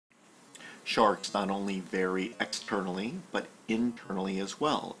Sharks not only vary externally, but internally as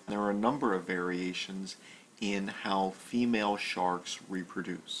well. And there are a number of variations in how female sharks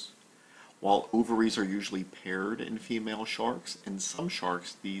reproduce. While ovaries are usually paired in female sharks, in some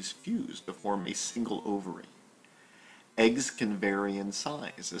sharks these fuse to form a single ovary. Eggs can vary in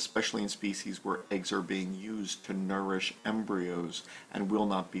size, especially in species where eggs are being used to nourish embryos and will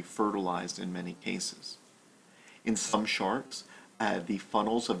not be fertilized in many cases. In some sharks, the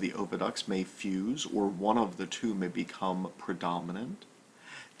funnels of the oviducts may fuse, or one of the two may become predominant.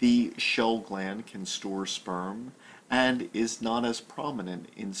 The shell gland can store sperm and is not as prominent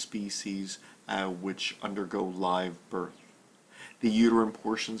in species which undergo live birth. The uterine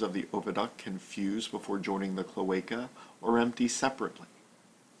portions of the oviduct can fuse before joining the cloaca or empty separately.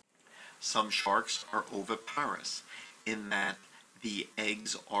 Some sharks are oviparous in that the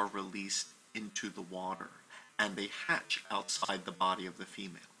eggs are released into the water and they hatch outside the body of the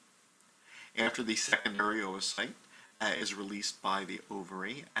female. After the secondary oocyte is released by the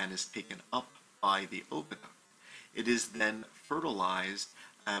ovary and is taken up by the oviduct, it is then fertilized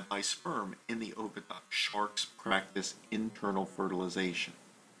by sperm in the oviduct. Sharks practice internal fertilization.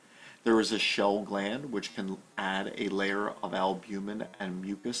 There is a shell gland which can add a layer of albumin and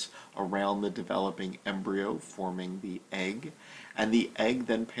mucus around the developing embryo, forming the egg, and the egg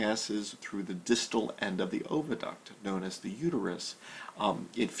then passes through the distal end of the oviduct, known as the uterus.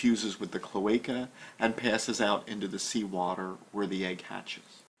 It fuses with the cloaca and passes out into the seawater where the egg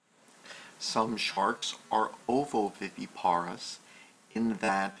hatches. Some sharks are ovoviviparous in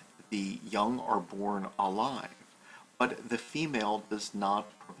that the young are born alive, but the female does not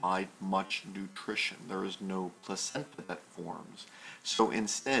provide much nutrition. There is no placenta that forms. So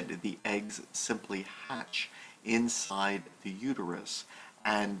instead, the eggs simply hatch inside the uterus,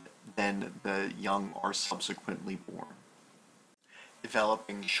 and then the young are subsequently born.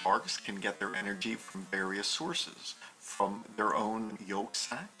 Developing sharks can get their energy from various sources, from their own yolk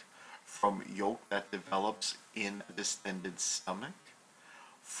sac, from yolk that develops in a distended stomach,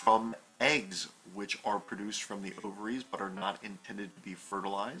 from eggs which are produced from the ovaries but are not intended to be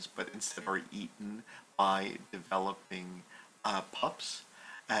fertilized but instead are eaten by developing pups,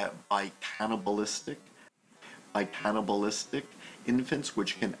 by cannibalistic infants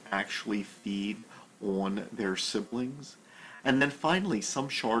which can actually feed on their siblings. And then finally, some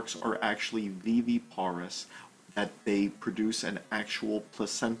sharks are actually viviparous, that they produce an actual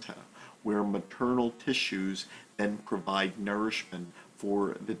placenta where maternal tissues then provide nourishment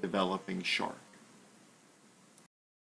for the developing shark.